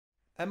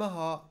Emma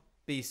Hart,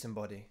 Be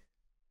Somebody.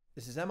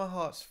 This is Emma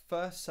Hart's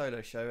first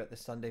solo show at the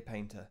Sunday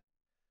Painter.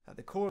 At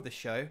the core of the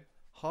show,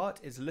 Hart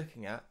is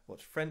looking at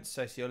what French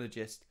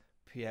sociologist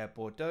Pierre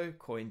Bourdieu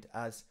coined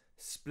as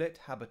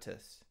split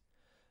habitus,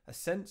 a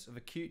sense of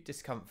acute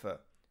discomfort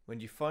when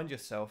you find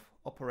yourself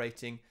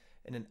operating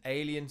in an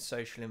alien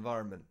social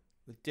environment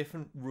with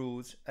different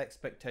rules,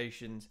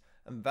 expectations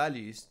and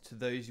values to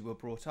those you were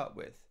brought up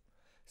with.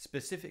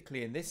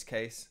 Specifically in this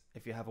case,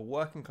 if you have a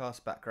working class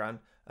background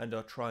and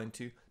are trying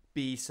to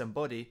be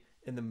somebody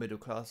in the middle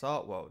class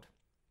art world.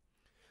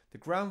 The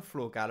ground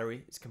floor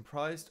gallery is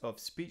comprised of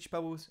speech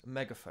bubbles and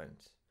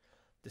megaphones.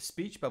 The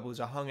speech bubbles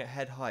are hung at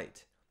head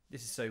height.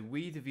 This is so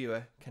we, the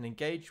viewer, can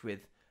engage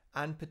with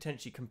and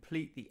potentially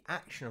complete the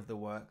action of the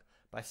work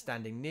by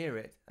standing near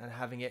it and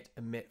having it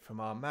emit from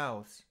our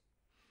mouths.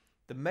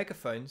 The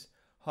megaphones,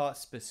 Hart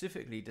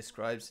specifically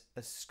describes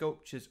as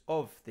sculptures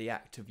of the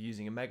act of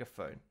using a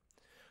megaphone.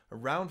 A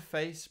round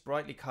face,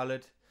 brightly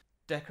coloured,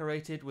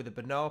 decorated with a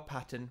banal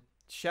pattern,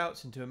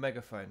 shouts into a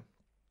megaphone,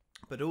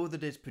 but all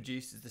that is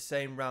produced is the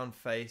same round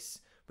face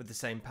with the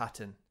same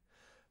pattern.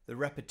 The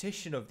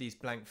repetition of these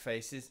blank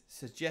faces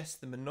suggests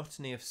the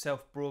monotony of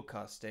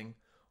self-broadcasting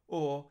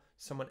or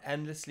someone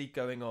endlessly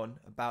going on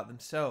about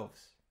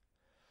themselves.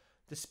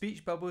 The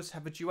speech bubbles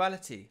have a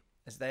duality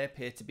as they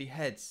appear to be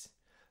heads.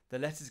 The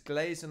letters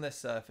glazed on their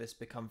surface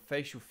become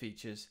facial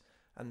features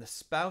and the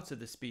spout of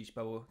the speech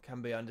bubble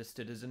can be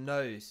understood as a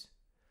nose.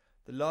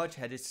 The large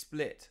head is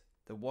split.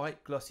 The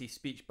white glossy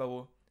speech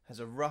bubble has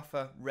a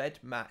rougher red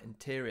matte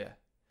interior.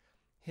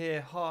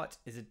 Here Hart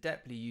is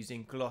adeptly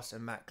using gloss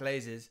and matte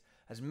glazes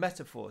as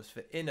metaphors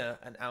for inner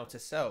and outer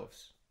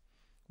selves.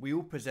 We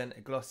all present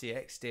a glossy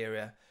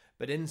exterior,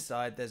 but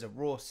inside there's a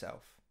raw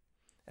self.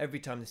 Every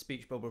time the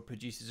speech bubble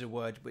produces a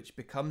word which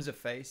becomes a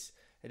face,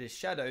 it is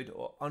shadowed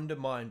or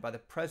undermined by the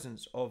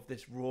presence of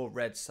this raw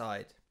red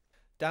side.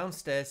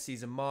 Downstairs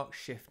sees a marked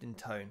shift in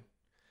tone.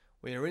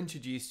 We are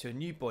introduced to a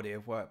new body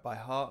of work by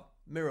Hart,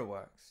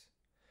 Mirrorworks.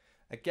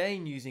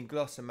 Again, using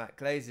gloss and matte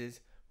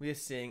glazes, we are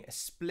seeing a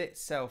split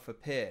self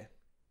appear,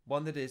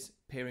 one that is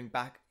peering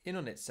back in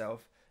on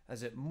itself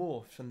as it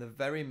morphs from the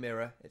very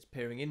mirror it's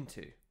peering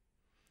into.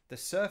 The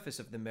surface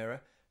of the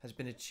mirror has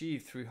been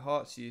achieved through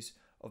Hart's use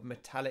of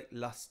metallic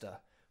luster,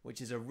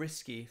 which is a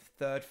risky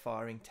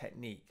third-firing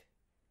technique.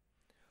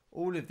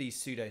 All of these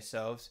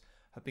pseudo-selves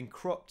have been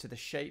cropped to the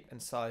shape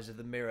and size of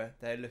the mirror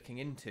they are looking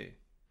into.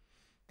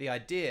 The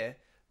idea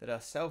that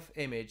our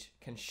self-image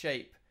can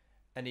shape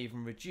and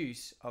even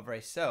reduce our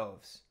very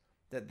selves,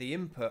 that the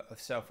input of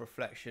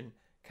self-reflection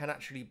can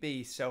actually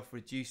be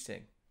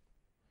self-reducing.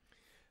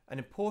 An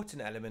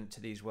important element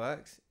to these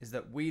works is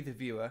that we, the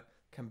viewer,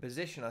 can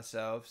position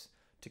ourselves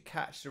to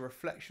catch the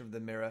reflection of the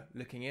mirror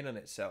looking in on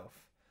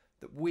itself,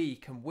 that we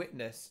can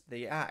witness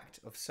the act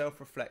of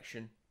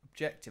self-reflection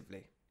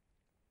objectively.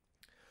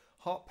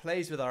 Hart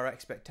plays with our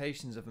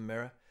expectations of a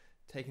mirror,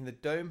 taking the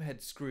dome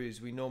head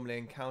screws we normally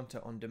encounter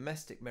on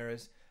domestic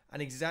mirrors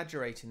and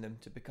exaggerating them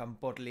to become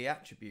bodily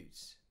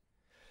attributes.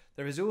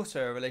 There is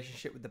also a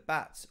relationship with the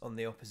bats on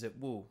the opposite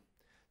wall,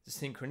 the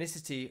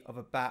synchronicity of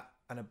a bat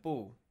and a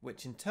ball,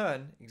 which in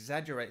turn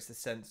exaggerates the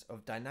sense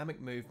of dynamic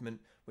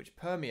movement which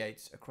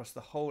permeates across the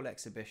whole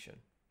exhibition.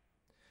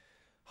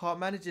 Hart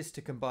manages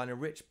to combine a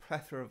rich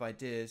plethora of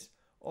ideas,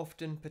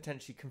 often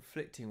potentially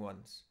conflicting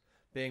ones,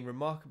 being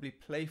remarkably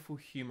playful,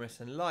 humorous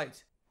and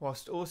light,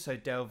 whilst also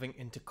delving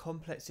into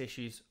complex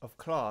issues of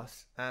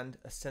class and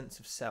a sense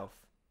of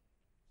self.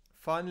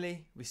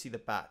 Finally, we see the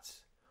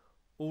bats,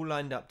 all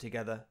lined up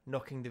together,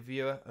 knocking the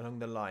viewer along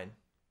the line.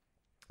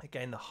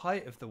 Again, the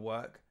height of the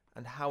work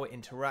and how it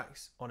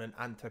interacts on an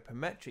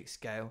anthropometric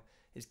scale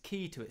is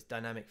key to its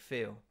dynamic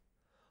feel.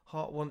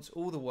 Hart wants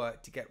all the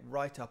work to get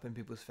right up in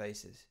people's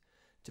faces,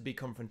 to be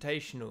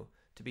confrontational,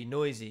 to be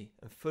noisy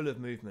and full of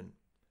movement.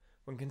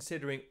 When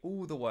considering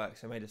all the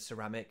works are made of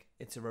ceramic,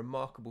 it's a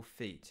remarkable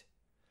feat.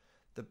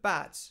 The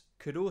bats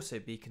could also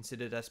be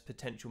considered as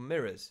potential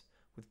mirrors,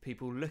 with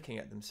people looking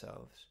at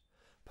themselves.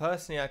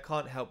 Personally, I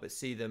can't help but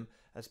see them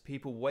as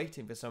people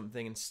waiting for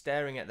something and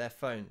staring at their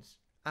phones,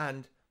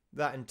 and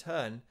that in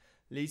turn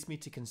leads me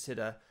to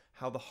consider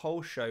how the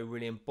whole show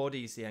really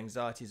embodies the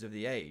anxieties of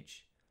the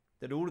age,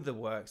 that all of the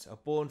works are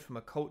born from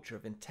a culture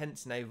of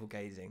intense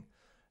navel-gazing,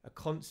 a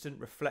constant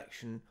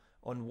reflection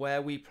on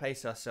where we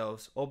place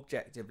ourselves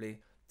objectively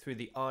through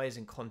the eyes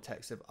and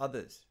context of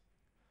others.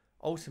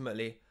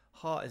 Ultimately,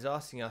 Hart is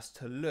asking us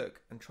to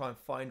look and try and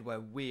find where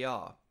we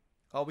are.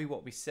 Are we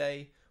what we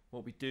say,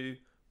 what we do,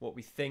 what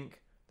we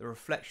think, the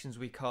reflections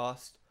we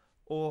cast,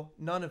 or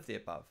none of the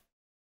above?